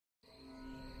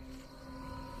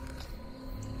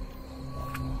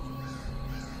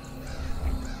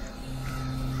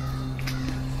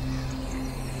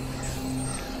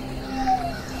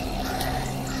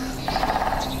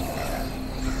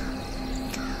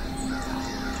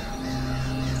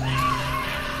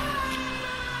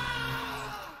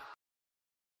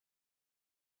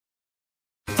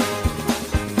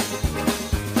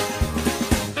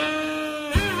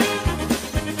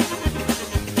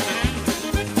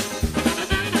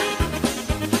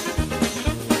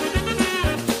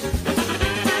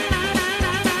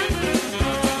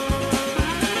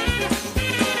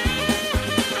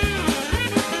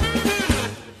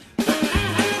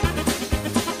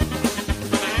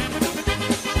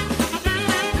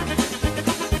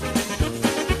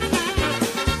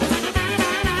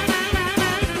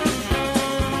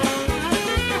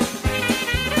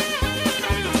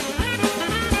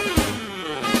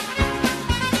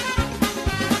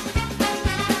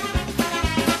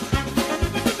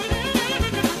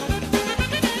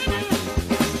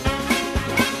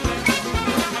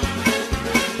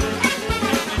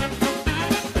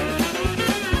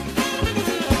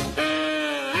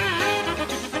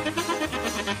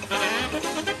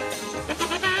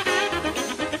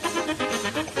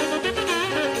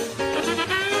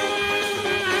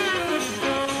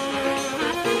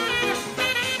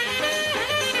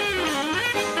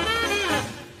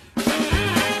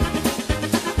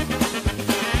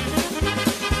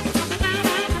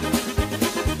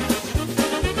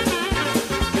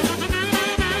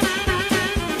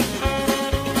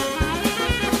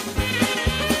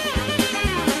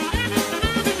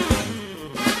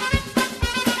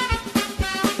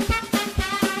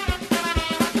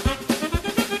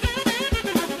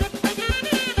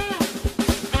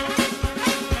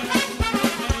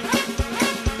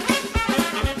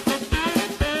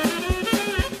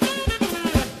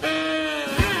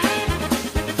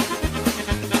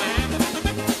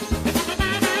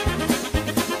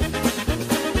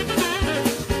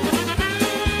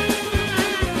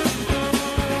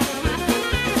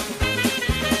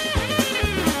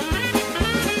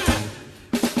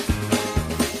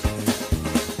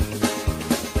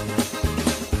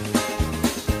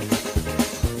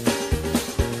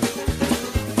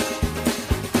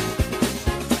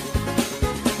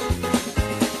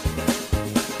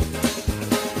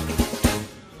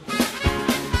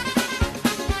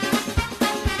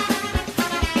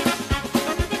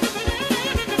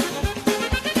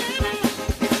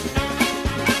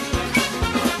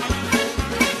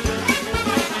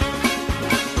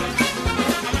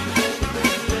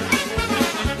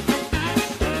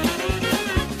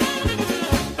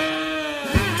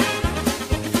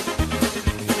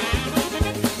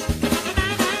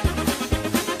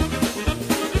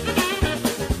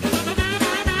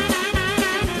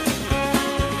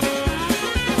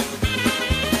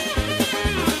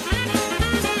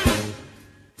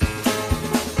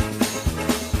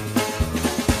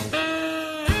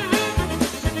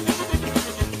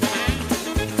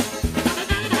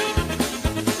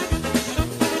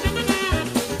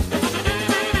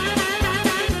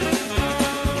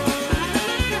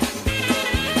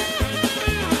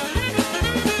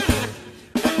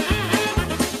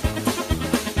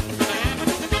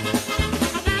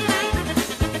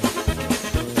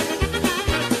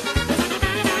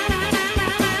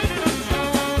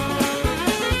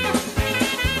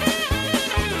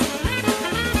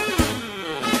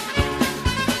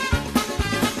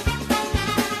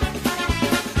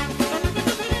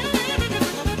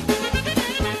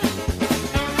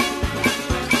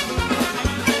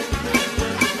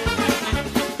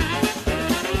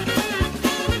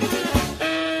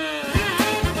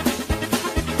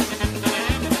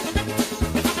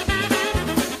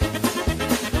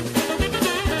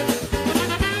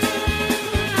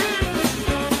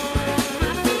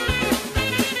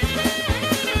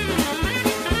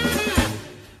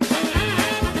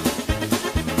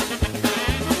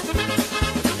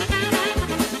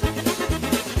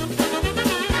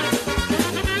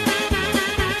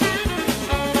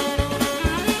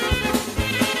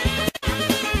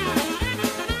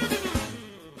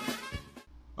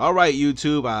All right,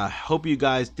 YouTube, I hope you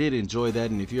guys did enjoy that,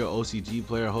 and if you're an OCG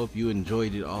player, I hope you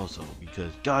enjoyed it also,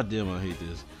 because goddamn I hate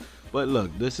this. But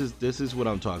look, this is what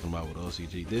I'm talking about with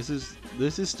OCG. This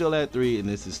is still at 3, and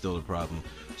this is still a problem.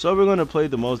 So we're gonna play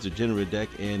the most degenerate deck,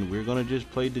 and we're gonna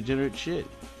just play degenerate shit.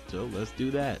 So let's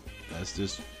do that. That's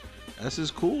just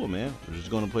cool, man. We're just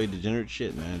gonna play degenerate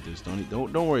shit, man. Just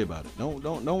don't worry about it.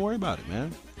 Don't worry about it,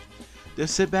 man.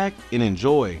 Just sit back and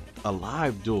enjoy a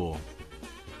live duel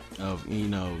of, you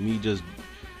know, me just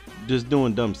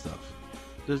doing dumb stuff,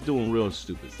 just doing real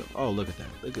stupid stuff. Oh, look at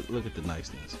that. Look at the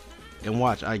niceness. And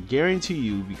watch, I guarantee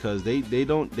you, because they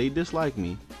dislike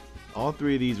me, all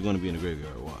 3 of these are going to be in the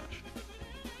graveyard. Watch.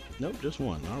 Nope, just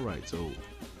one. All right, so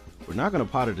we're not going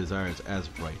to Pot of Desires as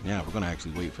of right now. We're going to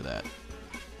actually wait for that.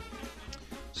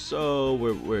 So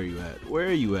where are you at? Where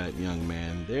are you at, young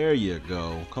man? There you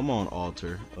go. Come on,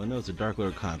 Alter. Oh no, it's a Dark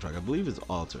Lord contract. I believe it's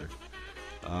Alter.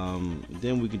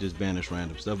 Then we can just banish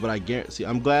random stuff. But I guarantee,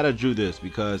 I'm glad I drew this,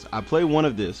 because I play one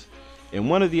of this and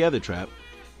one of the other trap,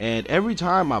 and every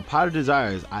time I Pot of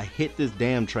Desires, I hit this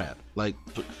damn trap. Like,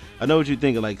 I know what you're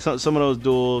thinking. Like some of those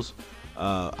duels,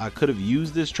 I could have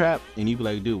used this trap, and you'd be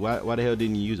like, dude, why the hell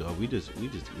didn't you use it? Oh, we just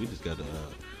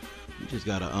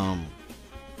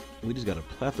got a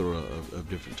plethora of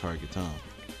different targets, huh?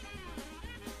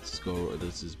 Let's go.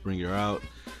 Let's just bring her out.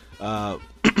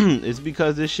 It's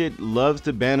because this shit loves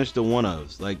to banish the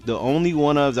one-ofs. Like, the only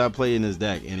one-ofs I play in this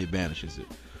deck, and it banishes it.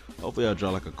 Hopefully I'll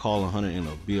draw like a Call 100 and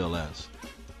a BLS.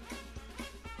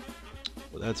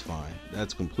 Well, that's fine.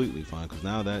 That's completely fine, because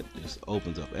now that just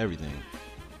opens up everything.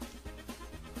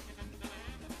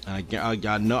 And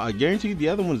I guarantee you the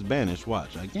other one's banished.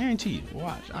 Watch. I guarantee you.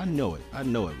 Watch. I know it,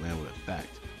 man, with a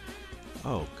fact.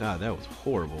 Oh god, that was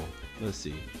horrible. Let's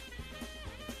see.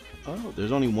 Oh,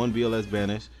 there's only one BLS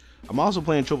banished. I'm also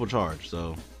playing triple charge,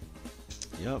 so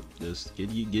yep, just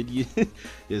get you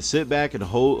just sit back and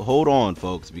hold on,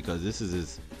 folks, because this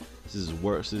is as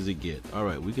worse as it get. All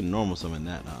right, we can normal summon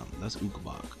that now. That's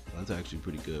Ukabak. That's actually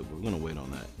pretty good. We're gonna wait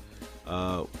on that.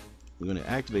 We're gonna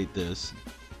activate this,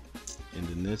 and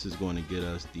then this is going to get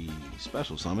us the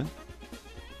special summon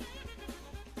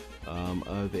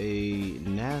of a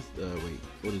wait,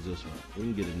 what is this one? We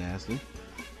can get a nasty.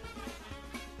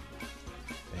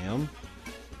 Bam.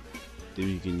 Then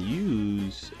you can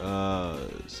use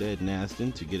said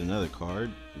Nastin to get another card.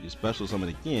 You can special summon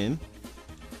again,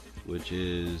 which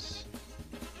is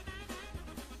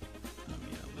yeah,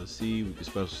 let's see, we can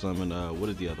special summon what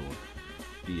is the other one?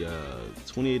 The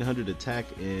 2800 attack,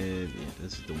 and yeah,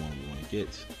 this is the one we want to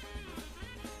get.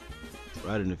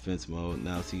 Right in defense mode.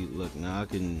 Now see, look, now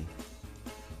I'm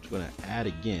gonna add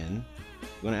again.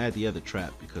 I'm gonna add the other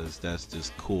trap because that's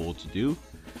just cool to do.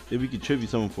 Then we can tribute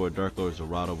someone for a Dark Lord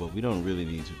Zerato, but we don't really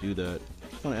need to do that.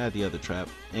 I'm gonna add the other trap,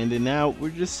 and then now we're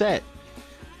just set.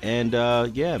 And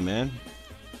yeah, man,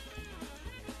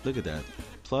 look at that,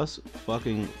 plus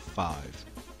fucking 5.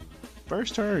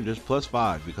 First turn, just plus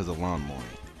 5 because of lawn mowing.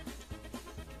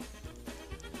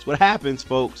 That's what happens,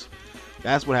 folks.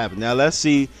 That's what happened. Now let's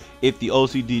see if the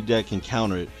OCD deck can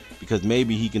counter it, because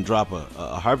maybe he can drop a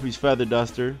Harpy's Feather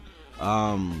Duster.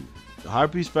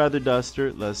 Harpy's Feather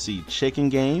Duster. Let's see, Chicken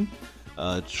Game,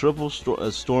 triple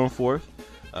Stormforth.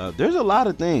 There's a lot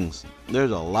of things.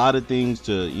 There's a lot of things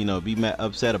to, you know, be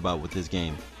upset about with this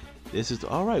game. This is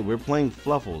all right. We're playing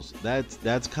Fluffles.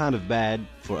 That's kind of bad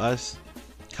for us.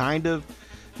 Kind of,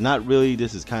 not really.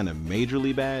 This is kind of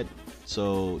majorly bad.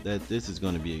 So that this is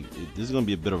going to be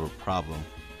a bit of a problem.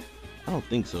 I don't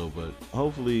think so, but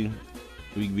hopefully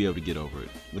we can be able to get over it.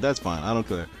 But that's fine. I don't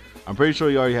care. I'm pretty sure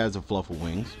he already has a Fluffle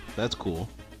Wings. That's cool.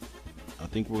 I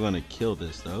think we're gonna kill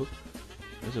this though.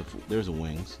 There's a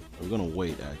Wings. We're gonna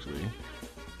wait actually.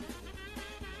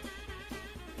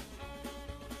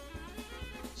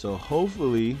 So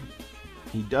hopefully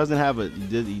he doesn't have a.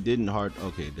 He didn't hard.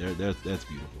 Okay, that's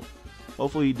beautiful.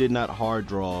 Hopefully he did not hard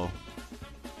draw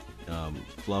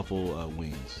Fluffle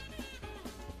Wings.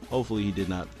 Hopefully he did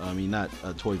not. I mean, not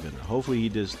a Toy Vendor. Hopefully he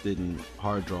just didn't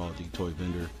hard draw the Toy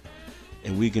Vendor,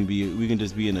 and we can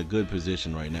just be in a good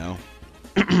position right now.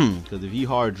 Because if he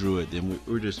hard drew it, then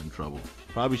we're just in trouble.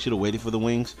 Probably should have waited for the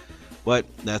Wings, but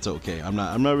that's okay. I'm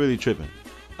not really tripping.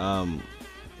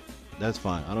 That's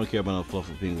fine. I don't care about no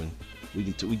Fluffle Penguin.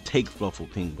 We take Fluffle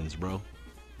Penguins, bro.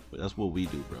 That's what we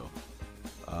do, bro.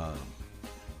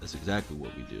 That's exactly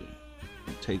what we do.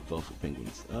 We take Fluffle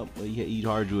Penguins. Oh, well, he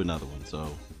hard drew another one. So,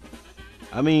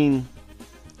 I mean,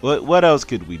 what else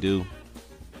could we do?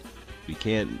 We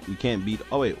can't beat.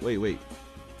 Oh wait.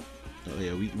 Oh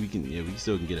yeah, we can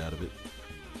still get out of it.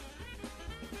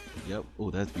 Yep.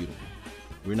 Oh, that's beautiful.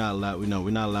 We're not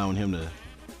allowing him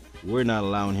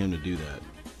to do that.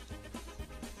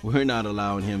 We're not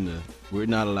allowing him to. We're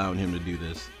not allowing him to do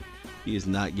this. He is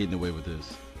not getting away with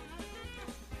this.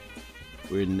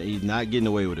 He's not getting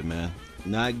away with it, man.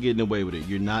 Not getting away with it.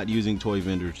 You're not using toy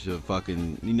vendors to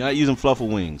fucking. You're not using Fluffle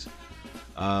Wings.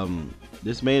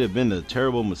 This may have been a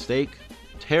terrible mistake.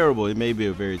 Terrible. It may be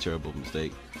a very terrible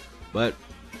mistake. But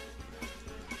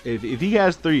if he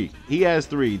has three,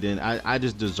 then I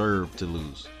just deserve to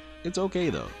lose. It's okay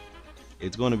though.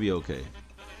 It's going to be okay.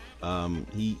 I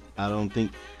don't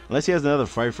think, unless he has another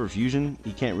fight for fusion,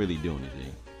 he can't really do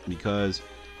anything because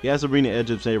he has to bring the Edge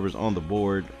of Sabers on the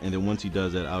board, and then once he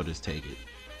does that, I'll just take it,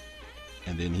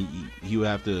 and then he would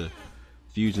have to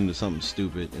fusion to something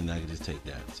stupid, and I can just take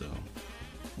that. So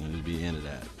it'll be the end of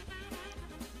that.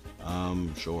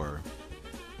 Sure.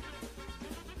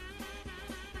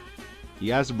 He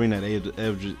has to bring that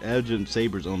Edge of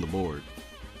Sabers on the board.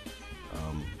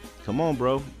 Come on,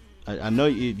 bro. I know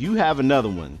if you have another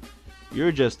one,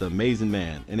 you're just an amazing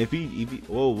man. And if he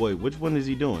oh wait, which one is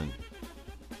he doing?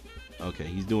 Okay,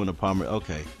 he's doing a Palmer.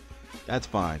 Okay, that's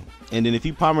fine. And then if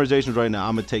he Palmerizations right now,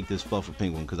 I'm gonna take this Fluffer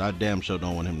Penguin because I damn sure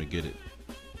don't want him to get it.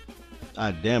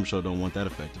 I damn sure don't want that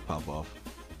effect to pop off.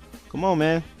 Come on,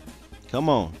 man. Come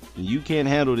on. You can't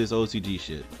handle this OCG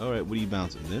shit. All right, what are you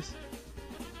bouncing? This?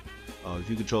 Oh, if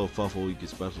you control Fluffle, you can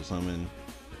special summon.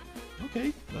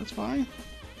 Okay, that's fine.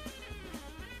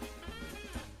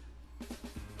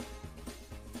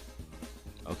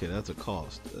 Okay, that's a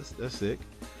cost. That's sick.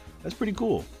 That's pretty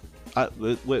cool.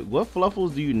 Wait, what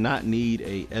Fluffles do you not need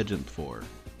a Edgent for?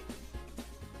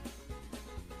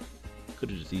 Could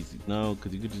have just easy. No,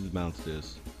 because you could just bounce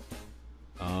this.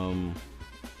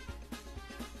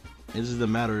 This is the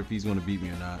matter if he's going to beat me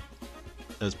or not.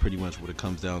 That's pretty much what it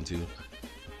comes down to.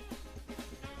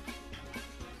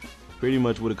 Pretty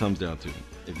much what it comes down to.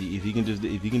 If he can do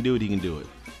it, he can do it.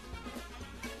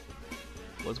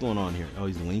 What's going on here? Oh,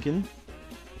 he's linking.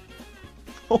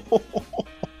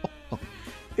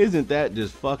 Isn't that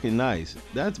just fucking nice?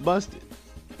 That's busted.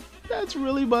 That's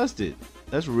really busted.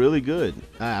 That's really good.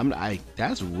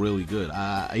 That's really good.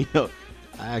 It's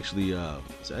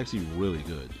actually really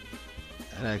good.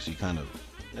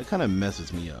 That kind of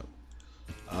messes me up.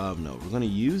 No, we're gonna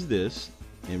use this,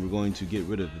 and we're going to get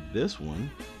rid of this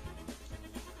one.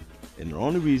 And the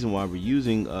only reason why we're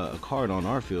using a card on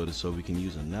our field is so we can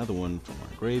use another one from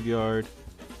our graveyard.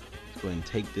 Let's go ahead and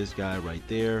take this guy right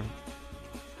there.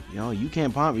 You know, you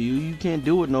can't pump me. You can't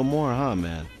do it no more, huh,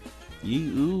 man?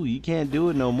 You can't do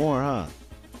it no more, huh?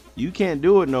 You can't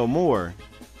do it no more.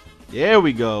 There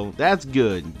we go. That's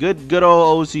good. Good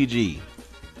old OCG.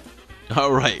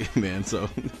 All right, man. So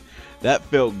that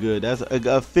felt good. That's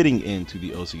a fitting end to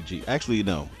the OCG. Actually,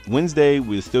 no. Wednesday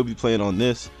we'll still be playing on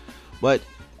this, but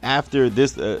after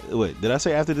this, wait, did I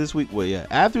say after this week? Wait, yeah.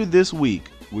 After this week,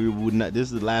 we would not.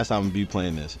 This is the last time we'll be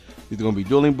playing this. It's gonna be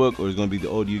Dueling Book or it's gonna be the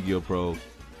old Yu-Gi-Oh Pro.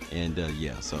 And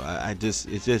yeah, so this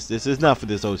is not for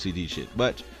this OCD shit.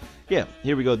 But yeah,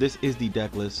 here we go. This is the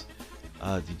deck list.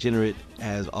 Degenerate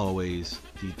as always.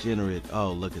 Degenerate.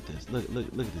 Oh, look at this. Look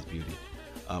at this beauty.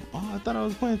 Oh, I thought I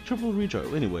was playing triple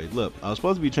recharge. Anyway, look, I was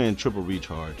supposed to be playing triple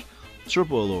recharge,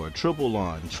 triple allure, triple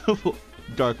lawn, triple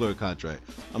Dark Lord contract.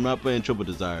 I'm not playing triple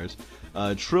desires.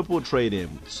 Triple trade in,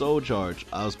 soul charge.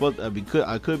 I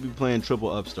could be playing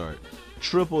triple upstart.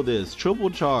 Triple this,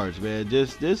 triple charge, man.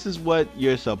 This is what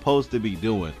you're supposed to be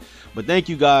doing. But thank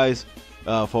you guys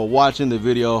for watching the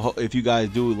video. If you guys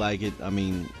do like it, I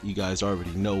mean, you guys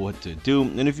already know what to do.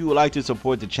 And if you would like to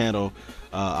support the channel,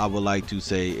 I would like to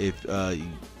say if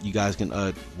you guys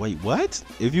can wait, what?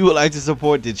 If you would like to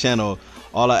support the channel,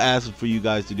 all I ask for you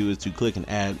guys to do is to click an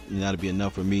ad, and that'll be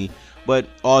enough for me. But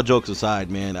all jokes aside,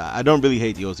 man, I don't really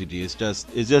hate the OCG. It's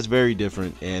just very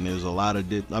different, and there's a lot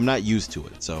of I'm not used to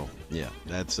it. So yeah,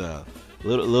 that's a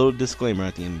little disclaimer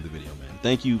at the end of the video, man.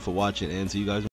 Thank you for watching, and see you guys.